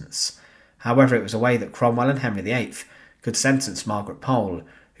nonsense. However, it was a way that Cromwell and Henry VIII could sentence Margaret Pole,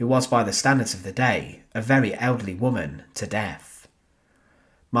 who was by the standards of the day a very elderly woman, to death.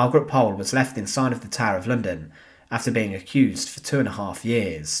 Margaret Pole was left inside of the Tower of London after being accused for 2.5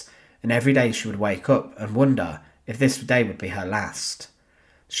 years, and every day she would wake up and wonder if this day would be her last.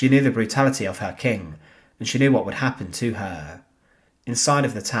 She knew the brutality of her king, and she knew what would happen to her. Inside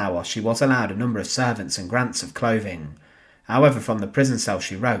of the tower she was allowed a number of servants and grants of clothing. However, from the prison cell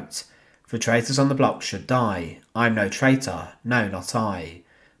she wrote, "For traitors on the block should die, I'm no traitor, no not I.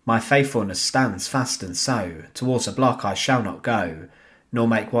 My faithfulness stands fast and so, towards a block I shall not go, nor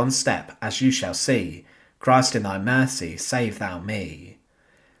make one step, as you shall see. Christ in thy mercy, save thou me."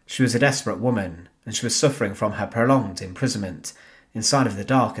 She was a desperate woman, and she was suffering from her prolonged imprisonment inside of the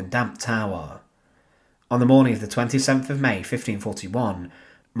dark and damp tower. On the morning of the 27th of May 1541,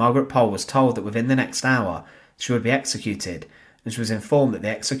 Margaret Pole was told that within the next hour she would be executed, and she was informed that the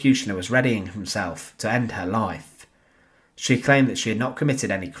executioner was readying himself to end her life. She claimed that she had not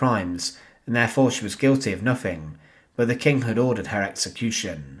committed any crimes, and therefore she was guilty of nothing, but the king had ordered her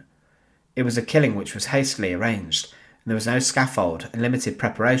execution. It was a killing which was hastily arranged, and there was no scaffold and limited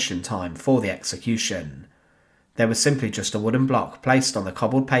preparation time for the execution. There was simply just a wooden block placed on the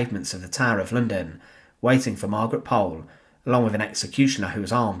cobbled pavements of the Tower of London, waiting for Margaret Pole, along with an executioner who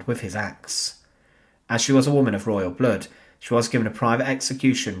was armed with his axe. As she was a woman of royal blood, she was given a private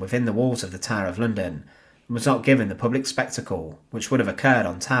execution within the walls of the Tower of London, and was not given the public spectacle which would have occurred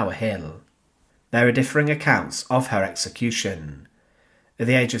on Tower Hill. There are differing accounts of her execution. At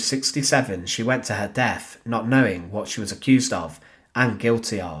the age of 67, she went to her death not knowing what she was accused of and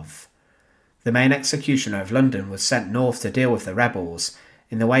guilty of. The main executioner of London was sent north to deal with the rebels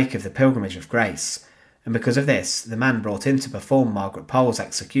in the wake of the Pilgrimage of Grace, and because of this, the man brought in to perform Margaret Pole's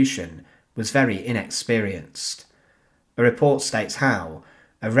execution was very inexperienced. A report states how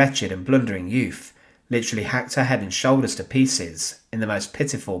a wretched and blundering youth literally hacked her head and shoulders to pieces in the most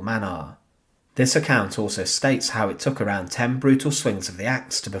pitiful manner. This account also states how it took around 10 brutal swings of the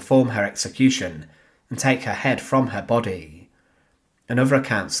axe to perform her execution and take her head from her body. Another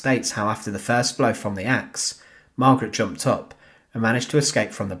account states how after the first blow from the axe, Margaret jumped up and managed to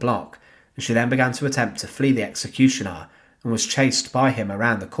escape from the block, and she then began to attempt to flee the executioner and was chased by him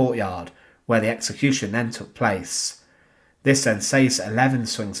around the courtyard where the execution then took place. This then says that 11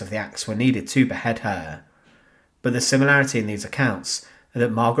 swings of the axe were needed to behead her. But the similarity in these accounts are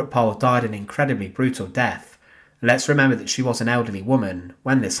that Margaret Pole died an incredibly brutal death, and let's remember that she was an elderly woman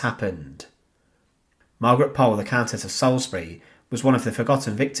when this happened. Margaret Pole, the Countess of Salisbury, was one of the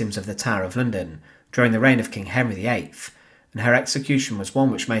forgotten victims of the Tower of London during the reign of King Henry VIII, and her execution was one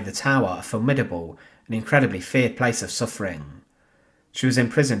which made the Tower a formidable and incredibly feared place of suffering. She was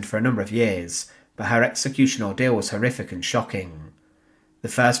imprisoned for a number of years, but her execution ordeal was horrific and shocking. The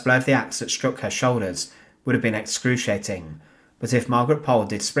first blow of the axe that struck her shoulders would have been excruciating, but if Margaret Pole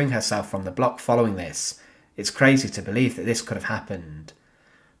did spring herself from the block following this, it's crazy to believe that this could have happened.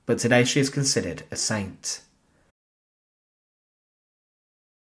 But today she is considered a saint.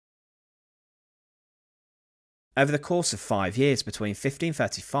 Over the course of 5 years between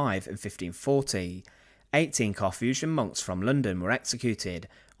 1535 and 1540, 18 Carthusian monks from London were executed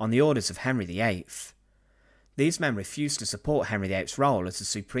on the orders of Henry VIII. These men refused to support Henry VIII's role as the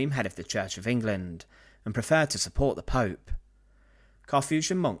supreme head of the Church of England, and preferred to support the Pope.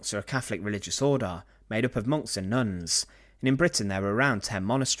 Carthusian monks are a Catholic religious order made up of monks and nuns, and in Britain there were around 10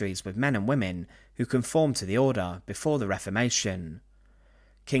 monasteries with men and women who conformed to the order before the Reformation.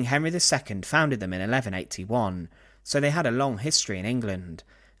 King Henry II founded them in 1181, so they had a long history in England,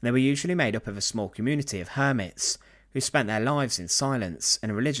 and they were usually made up of a small community of hermits who spent their lives in silence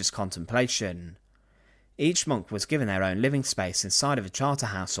and religious contemplation. Each monk was given their own living space inside of a charter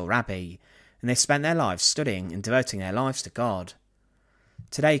house or abbey, and they spent their lives studying and devoting their lives to God.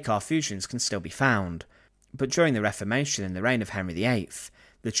 Today Carthusians can still be found, but during the Reformation in the reign of Henry VIII,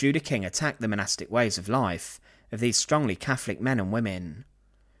 the Tudor King attacked the monastic ways of life of these strongly Catholic men and women.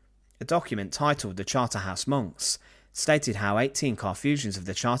 A document titled The Charterhouse Monks stated how 18 Carthusians of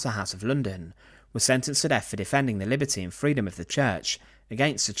the Charterhouse of London were sentenced to death for defending the liberty and freedom of the Church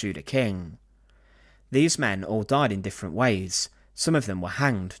against the Tudor King. These men all died in different ways. Some of them were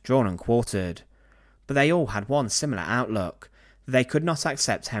hanged, drawn and quartered. But they all had one similar outlook, They could not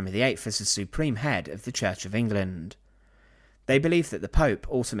accept Henry VIII as the supreme head of the Church of England. They believed that the Pope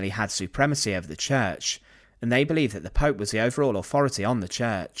ultimately had supremacy over the Church, and they believed that the Pope was the overall authority on the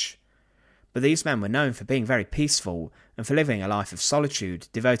Church. But these men were known for being very peaceful and for living a life of solitude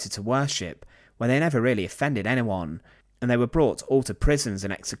devoted to worship, where they never really offended anyone, and they were brought all to prisons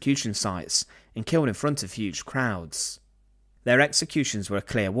and execution sites and killed in front of huge crowds. Their executions were a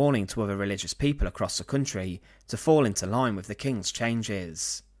clear warning to other religious people across the country to fall into line with the king's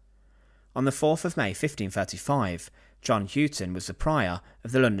changes. On the 4th of May 1535, John Houghton was the prior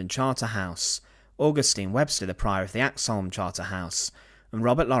of the London Charterhouse, Augustine Webster the prior of the Axholme Charterhouse, and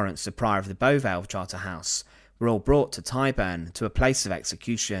Robert Lawrence the prior of the Beauvale Charterhouse were all brought to Tyburn to a place of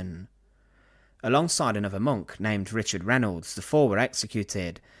execution. Alongside another monk named Richard Reynolds, the four were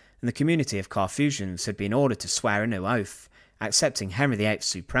executed, and the community of Carthusians had been ordered to swear a new oath, accepting Henry VIII's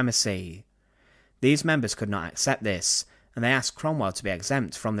supremacy. These members could not accept this, and they asked Cromwell to be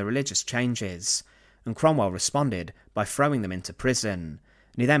exempt from the religious changes, and Cromwell responded by throwing them into prison,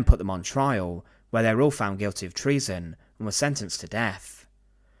 and he then put them on trial, where they were all found guilty of treason and were sentenced to death.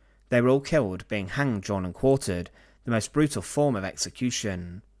 They were all killed, being hanged, drawn and quartered, the most brutal form of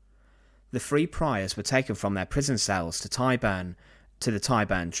execution. The three priors were taken from their prison cells to the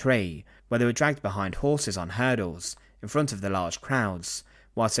Tyburn Tree, where they were dragged behind horses on hurdles in front of the large crowds,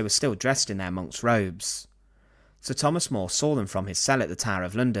 whilst they were still dressed in their monks' robes. Sir Thomas More saw them from his cell at the Tower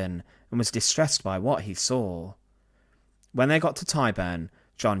of London, and was distressed by what he saw. When they got to Tyburn,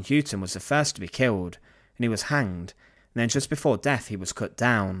 John Houghton was the first to be killed, and he was hanged, and then just before death he was cut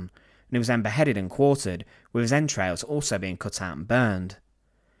down, and he was then beheaded and quartered, with his entrails also being cut out and burned.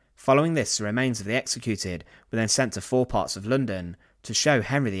 Following this, the remains of the executed were then sent to 4 parts of London to show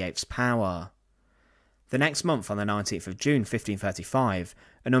Henry VIII's power. The next month, on the 19th of June 1535,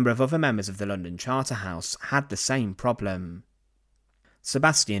 a number of other members of the London Charterhouse had the same problem.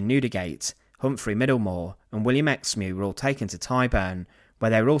 Sebastian Newdigate, Humphrey Middlemore, and William Exmew were all taken to Tyburn,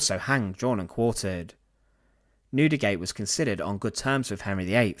 where they were also hanged, drawn and quartered. Newdigate was considered on good terms with Henry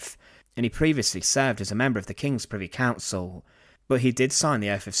VIII, and he previously served as a member of the King's Privy Council, but he did sign the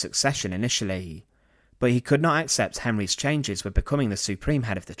oath of succession initially. But he could not accept Henry's changes with becoming the supreme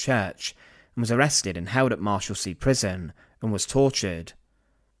head of the Church, and was arrested and held at Marshalsea Prison, and was tortured.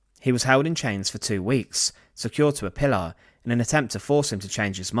 He was held in chains for 2 weeks, secured to a pillar, in an attempt to force him to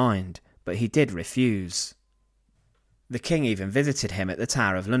change his mind, but he did refuse. The king even visited him at the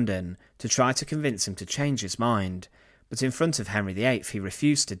Tower of London to try to convince him to change his mind, but in front of Henry VIII he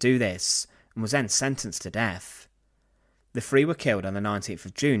refused to do this, and was then sentenced to death. The 3 were killed on the 19th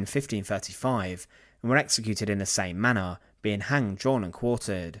of June 1535, and were executed in the same manner, being hanged, drawn and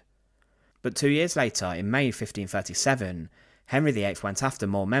quartered. But 2 years later, in May 1537, Henry VIII went after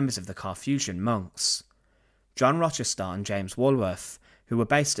more members of the Carthusian monks. John Rochester and James Walworth, who were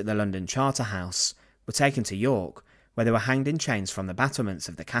based at the London Charterhouse, were taken to York, where they were hanged in chains from the battlements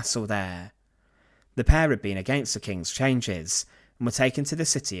of the castle there. The pair had been against the king's changes, and were taken to the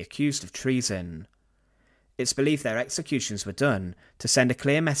city accused of treason. It's believed their executions were done to send a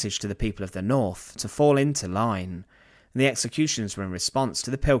clear message to the people of the north to fall into line, and the executions were in response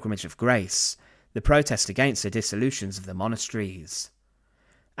to the Pilgrimage of Grace, the protest against the dissolutions of the monasteries.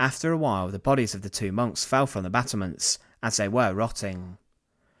 After a while, the bodies of the 2 monks fell from the battlements, as they were rotting.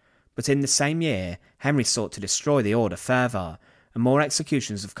 But in the same year, Henry sought to destroy the order further, and more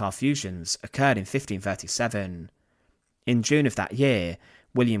executions of Carthusians occurred in 1537. In June of that year,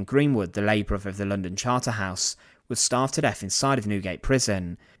 William Greenwood, the lay brother of the London Charterhouse, was starved to death inside of Newgate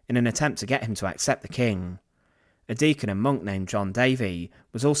Prison in an attempt to get him to accept the king. A deacon and monk named John Davy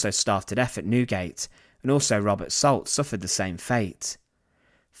was also starved to death at Newgate, and also Robert Salt suffered the same fate.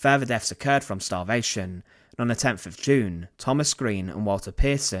 Further deaths occurred from starvation, and on the 10th of June, Thomas Green and Walter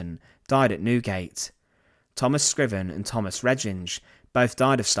Pearson died at Newgate. Thomas Scriven and Thomas Reginge both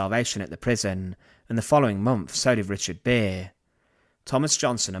died of starvation at the prison, and the following month so did Richard Beer. Thomas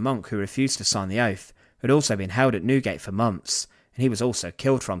Johnson, a monk who refused to sign the oath, had also been held at Newgate for months, and he was also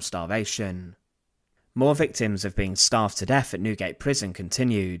killed from starvation. More victims of being starved to death at Newgate Prison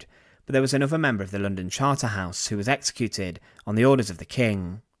continued, but there was another member of the London Charterhouse who was executed on the orders of the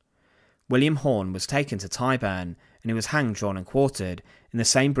king. William Horne was taken to Tyburn, and he was hanged, drawn and quartered in the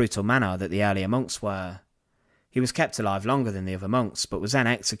same brutal manner that the earlier monks were. He was kept alive longer than the other monks, but was then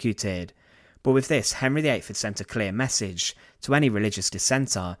executed. But with this, Henry VIII had sent a clear message to any religious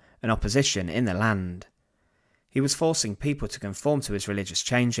dissenter and opposition in the land. He was forcing people to conform to his religious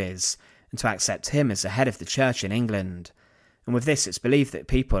changes, and to accept him as the head of the church in England, and with this it's believed that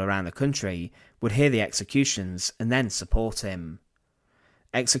people around the country would hear the executions and then support him.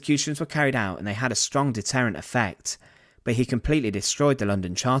 Executions were carried out and they had a strong deterrent effect, but he completely destroyed the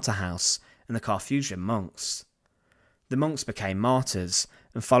London Charterhouse and the Carthusian monks. The monks became martyrs,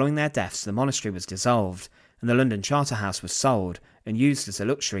 and following their deaths the monastery was dissolved and the London Charterhouse was sold and used as a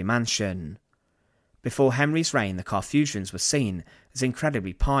luxury mansion. Before Henry's reign, the Carthusians were seen as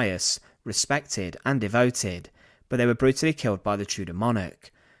incredibly pious, respected and devoted, but they were brutally killed by the Tudor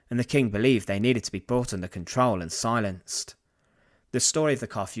monarch, and the king believed they needed to be brought under control and silenced. The story of the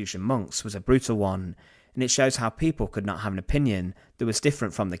Carthusian monks was a brutal one, and it shows how people could not have an opinion that was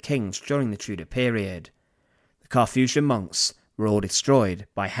different from the king's during the Tudor period. The Carthusian monks were all destroyed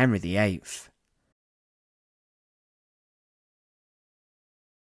by Henry VIII.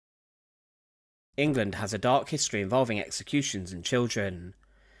 England has a dark history involving executions and children.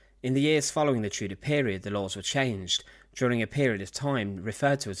 In the years following the Tudor period, the laws were changed during a period of time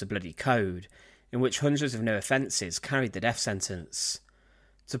referred to as the Bloody Code, in which hundreds of new offences carried the death sentence.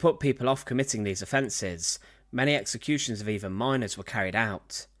 To put people off committing these offences, many executions of even minors were carried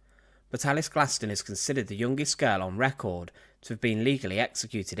out. But Alice Glaston is considered the youngest girl on record to have been legally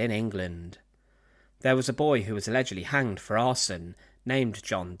executed in England. There was a boy who was allegedly hanged for arson, named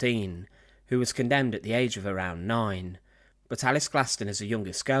John Dean, who was condemned at the age of around 9, but Alice Glaston is the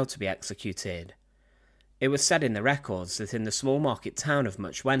youngest girl to be executed. It was said in the records that in the small market town of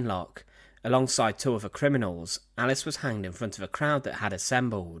Much Wenlock, alongside 2 other criminals, Alice was hanged in front of a crowd that had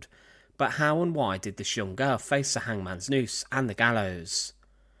assembled, but how and why did this young girl face the hangman's noose and the gallows?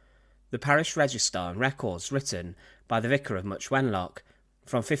 The parish register and records written by the vicar of Much Wenlock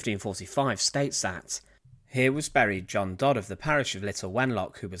from 1545 states that here was buried John Dodd of the parish of Little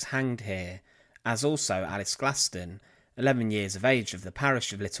Wenlock, who was hanged here, as also Alice Glaston, 11 years of age, of the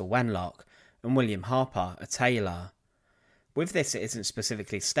parish of Little Wenlock, and William Harper, a tailor. With this it isn't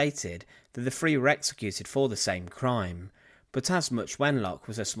specifically stated that the 3 were executed for the same crime, but as Much Wenlock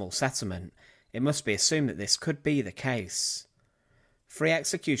was a small settlement, it must be assumed that this could be the case. 3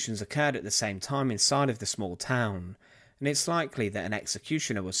 executions occurred at the same time inside of the small town, and it's likely that an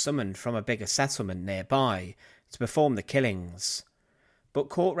executioner was summoned from a bigger settlement nearby to perform the killings. But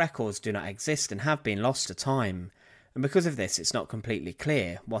court records do not exist and have been lost to time, and because of this it's not completely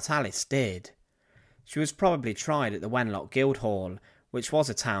clear what Alice did. She was probably tried at the Wenlock Guildhall, which was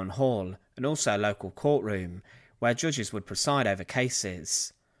a town hall and also a local courtroom where judges would preside over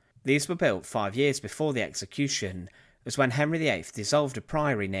cases. These were built 5 years before the execution, as when Henry VIII dissolved a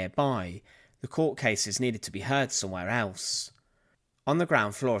priory nearby, the court cases needed to be heard somewhere else. On the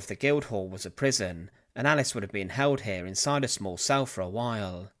ground floor of the Guildhall was a prison, and Alice would have been held here inside a small cell for a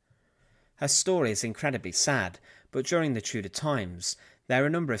while. Her story is incredibly sad, but during the Tudor times, there are a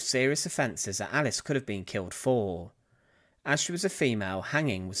number of serious offences that Alice could have been killed for. As she was a female,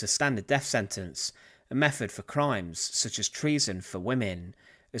 hanging was a standard death sentence, a method for crimes such as treason for women,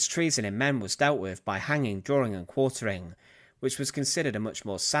 as treason in men was dealt with by hanging, drawing and quartering, which was considered a much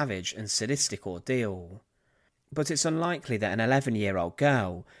more savage and sadistic ordeal. But it's unlikely that an 11-year-old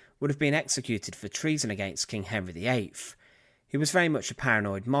girl would have been executed for treason against King Henry VIII. He was very much a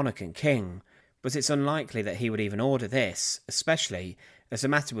paranoid monarch and king, but it's unlikely that he would even order this, especially as the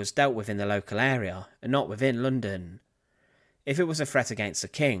matter was dealt with in the local area and not within London. If it was a threat against the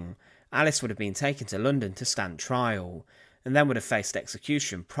king, Alice would have been taken to London to stand trial, and then would have faced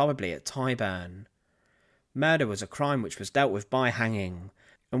execution probably at Tyburn. Murder was a crime which was dealt with by hanging,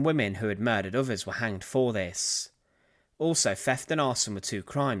 and women who had murdered others were hanged for this. Also, theft and arson were 2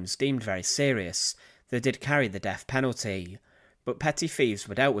 crimes deemed very serious that did carry the death penalty, but petty thieves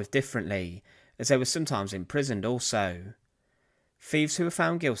were dealt with differently, as they were sometimes imprisoned also. Thieves who were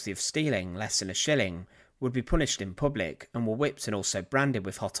found guilty of stealing less than a shilling would be punished in public and were whipped and also branded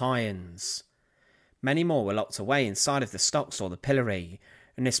with hot irons. Many more were locked away inside of the stocks or the pillory,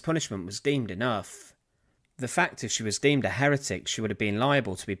 and this punishment was deemed enough. The fact if she was deemed a heretic she would have been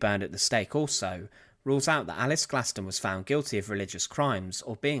liable to be burned at the stake also rules out that Alice Glaston was found guilty of religious crimes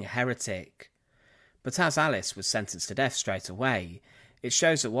or being a heretic. But as Alice was sentenced to death straight away, it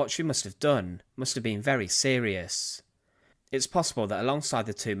shows that what she must have done must have been very serious. It's possible that alongside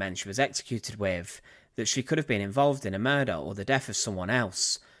the 2 men she was executed with, that she could have been involved in a murder or the death of someone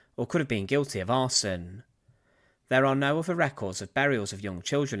else, or could have been guilty of arson. There are no other records of burials of young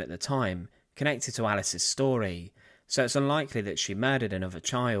children at the time connected to Alice's story, so it's unlikely that she murdered another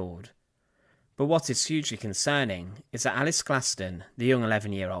child. But what is hugely concerning is that Alice Glaston, the young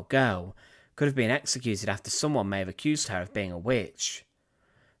 11-year-old girl, could have been executed after someone may have accused her of being a witch.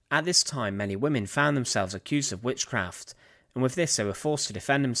 At this time, many women found themselves accused of witchcraft, and with this they were forced to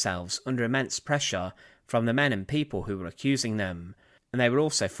defend themselves under immense pressure from the men and people who were accusing them, and they were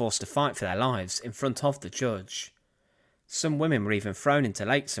also forced to fight for their lives in front of the judge. Some women were even thrown into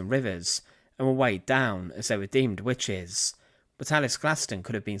lakes and rivers, and were weighed down as they were deemed witches, but Alice Glaston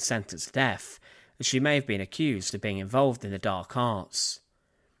could have been sentenced to death, as she may have been accused of being involved in the dark arts.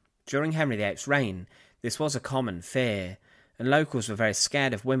 During Henry VIII's reign, this was a common fear, and locals were very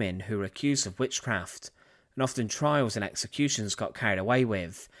scared of women who were accused of witchcraft, and often trials and executions got carried away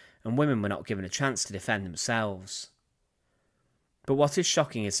with, and women were not given a chance to defend themselves. But what is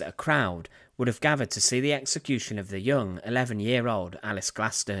shocking is that a crowd would have gathered to see the execution of the young 11-year-old Alice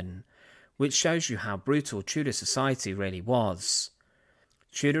Glaston, which shows you how brutal Tudor society really was.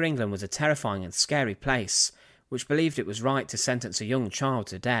 Tudor England was a terrifying and scary place, which believed it was right to sentence a young child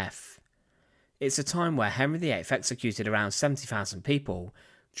to death. It's a time where Henry VIII executed around 70,000 people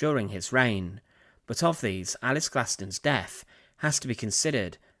during his reign, but of these, Alice Glaston's death has to be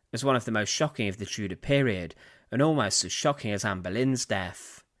considered as one of the most shocking of the Tudor period, and almost as shocking as Anne Boleyn's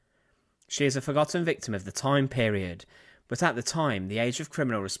death. She is a forgotten victim of the time period, but at the time the age of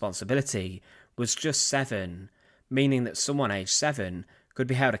criminal responsibility was just 7, meaning that someone aged 7 could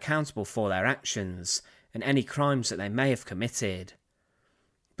be held accountable for their actions and any crimes that they may have committed.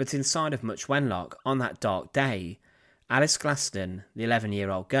 But inside of Much Wenlock, on that dark day, Alice Glaston, the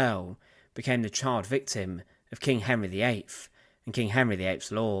 11-year-old girl, became the child victim of King Henry VIII and King Henry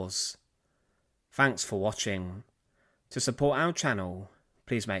VIII's laws. Thanks for watching. To support our channel,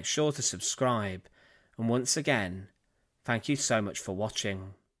 please make sure to subscribe, and once again, thank you so much for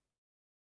watching.